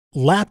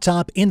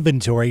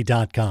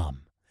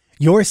LaptopInventory.com,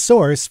 your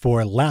source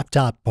for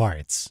laptop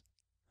parts.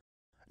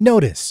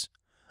 Notice,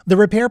 the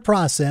repair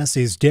process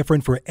is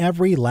different for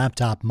every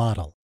laptop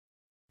model.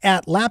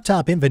 At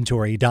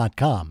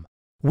LaptopInventory.com,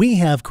 we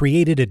have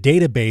created a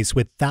database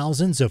with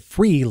thousands of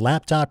free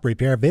laptop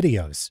repair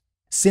videos.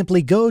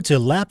 Simply go to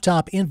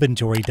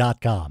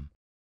LaptopInventory.com.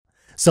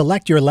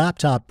 Select your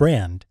laptop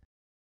brand,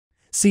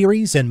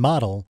 series and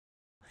model,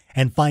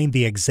 and find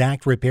the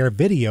exact repair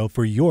video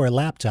for your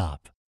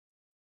laptop.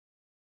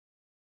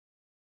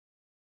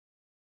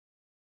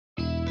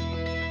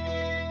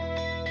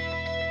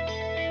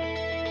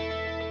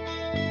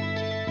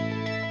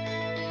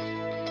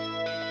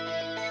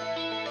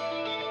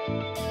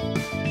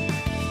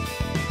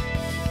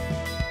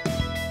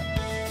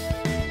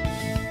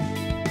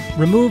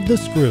 Remove the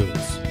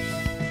screws.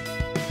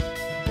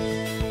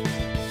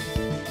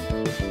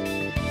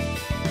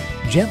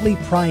 Gently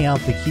pry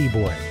out the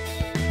keyboard.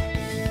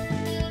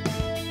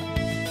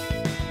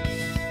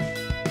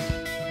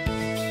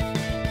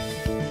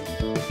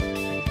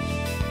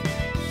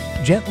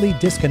 Gently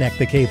disconnect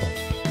the cable.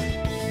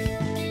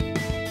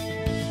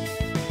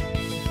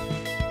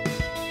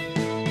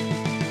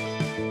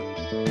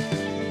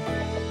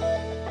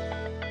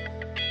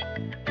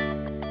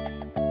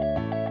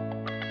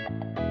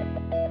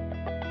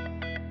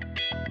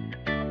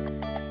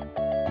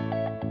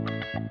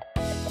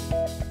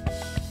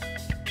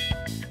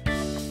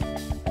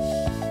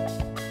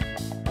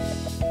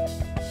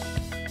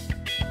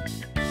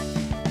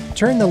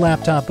 Turn the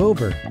laptop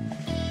over.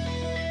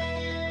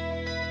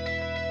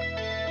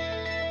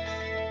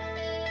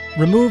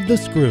 Remove the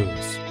screws.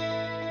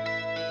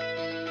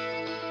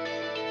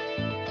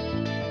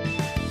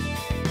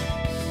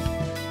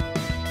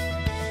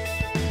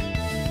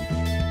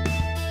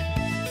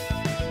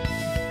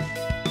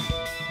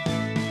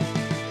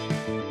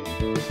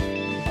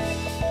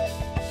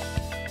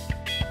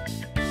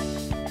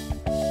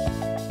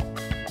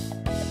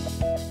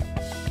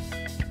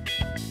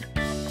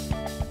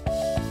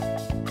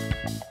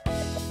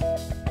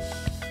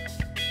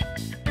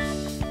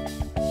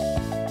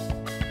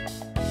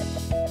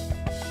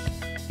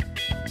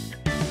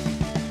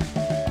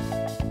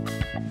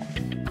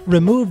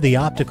 Remove the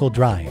optical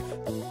drive.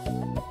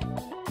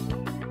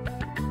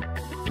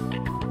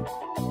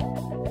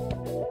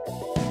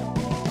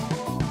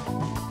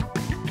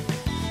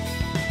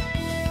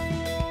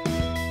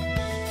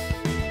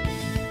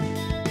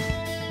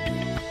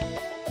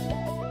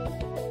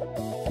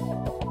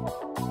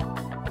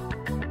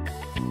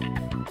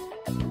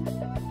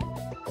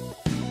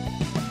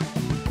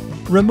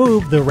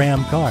 Remove the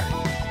RAM card.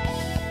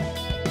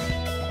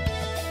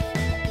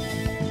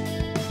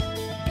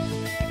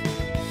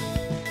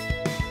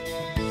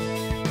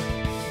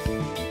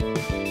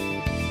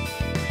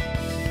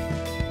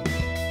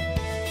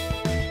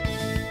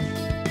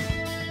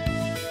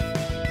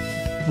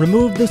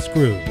 Remove the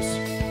screws.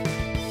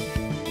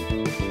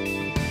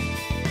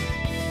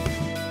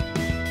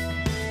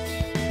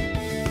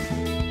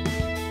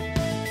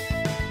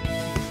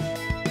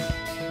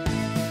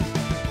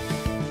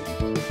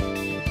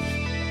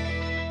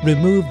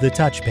 Remove the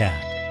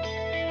touchpad.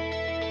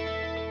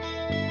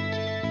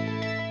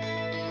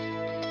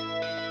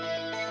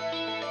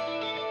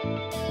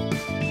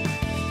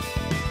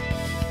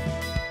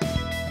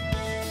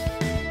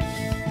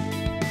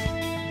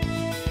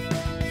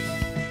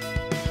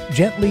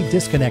 Gently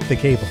disconnect the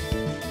cable.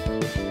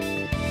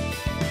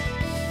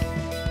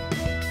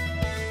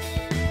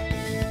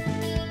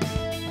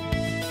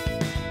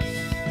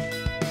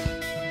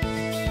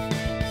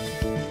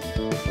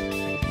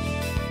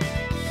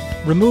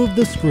 Remove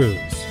the screws.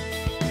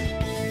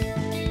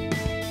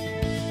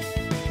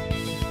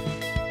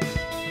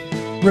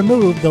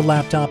 Remove the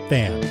laptop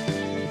fan.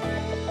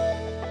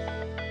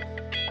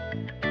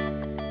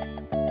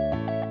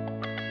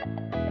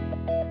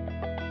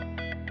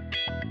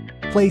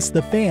 Place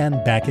the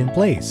fan back in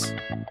place.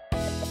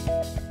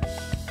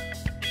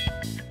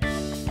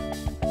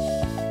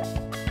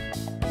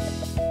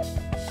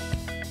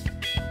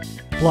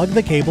 Plug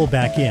the cable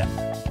back in.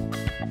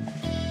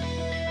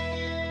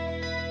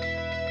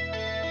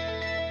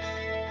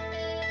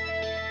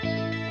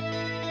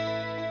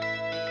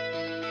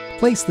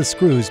 Place the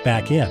screws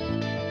back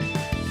in.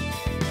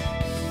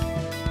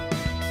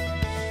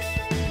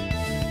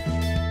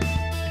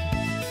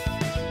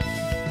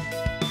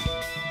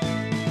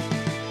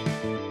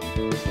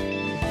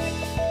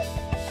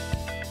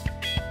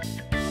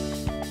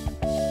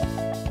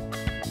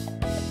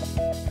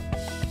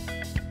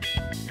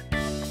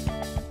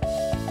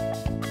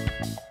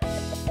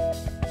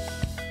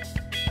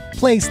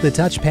 Place the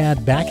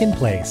touchpad back in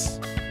place.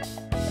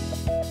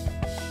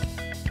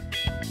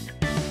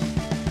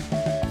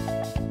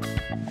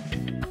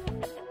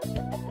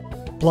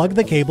 Plug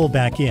the cable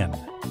back in.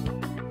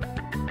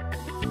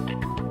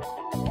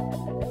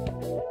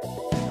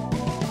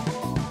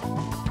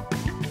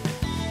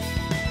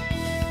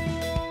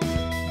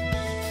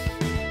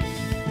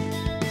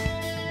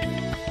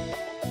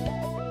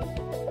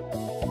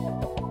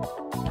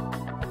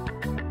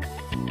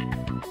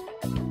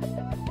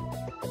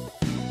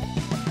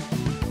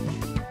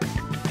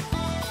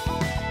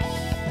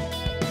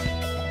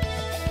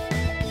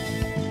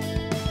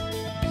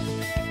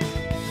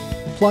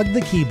 plug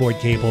the keyboard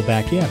cable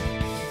back in.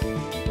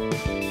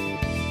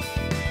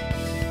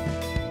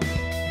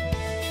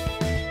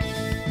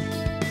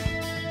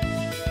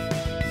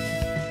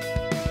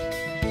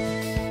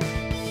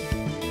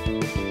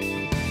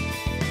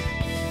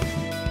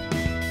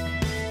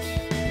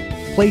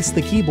 Place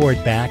the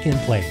keyboard back in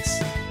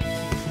place.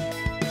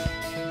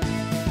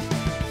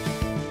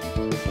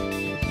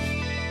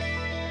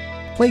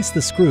 Place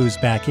the screws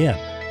back in.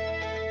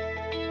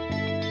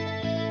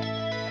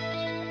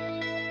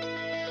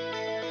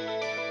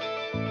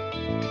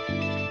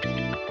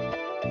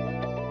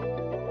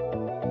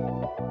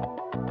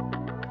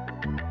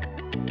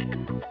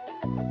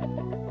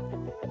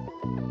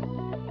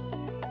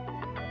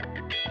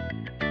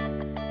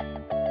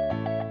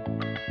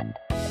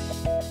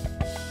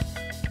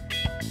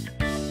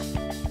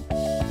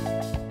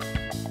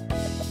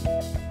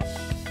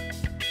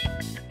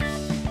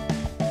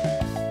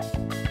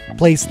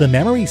 Place the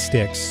memory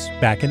sticks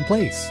back in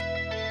place.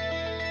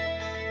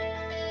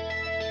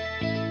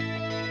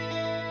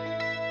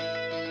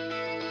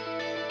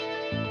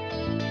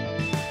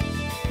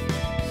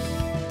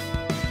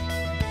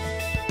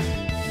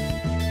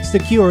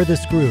 Secure the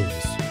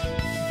screws.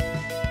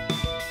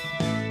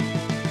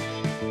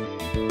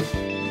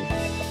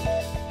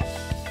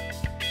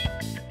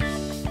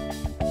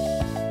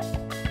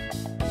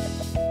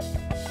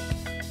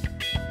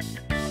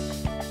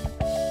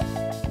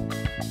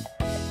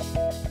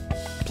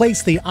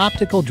 Place the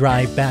optical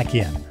drive back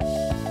in.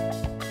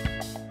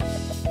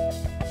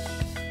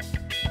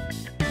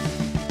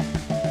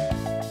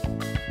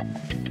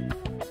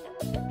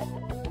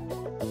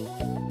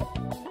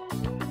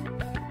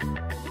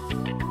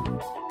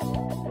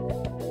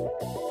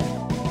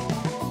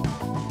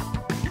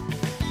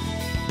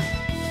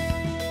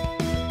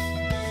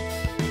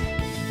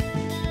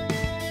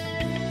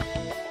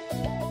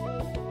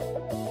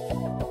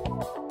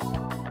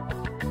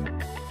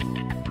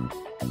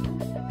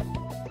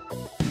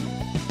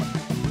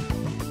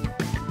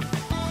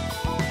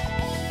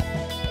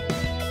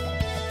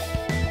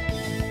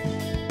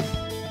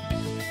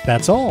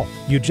 That's all.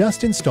 You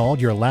just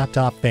installed your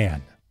laptop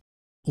fan.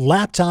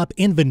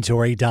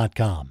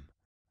 LaptopInventory.com,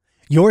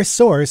 your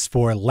source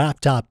for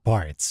laptop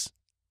parts.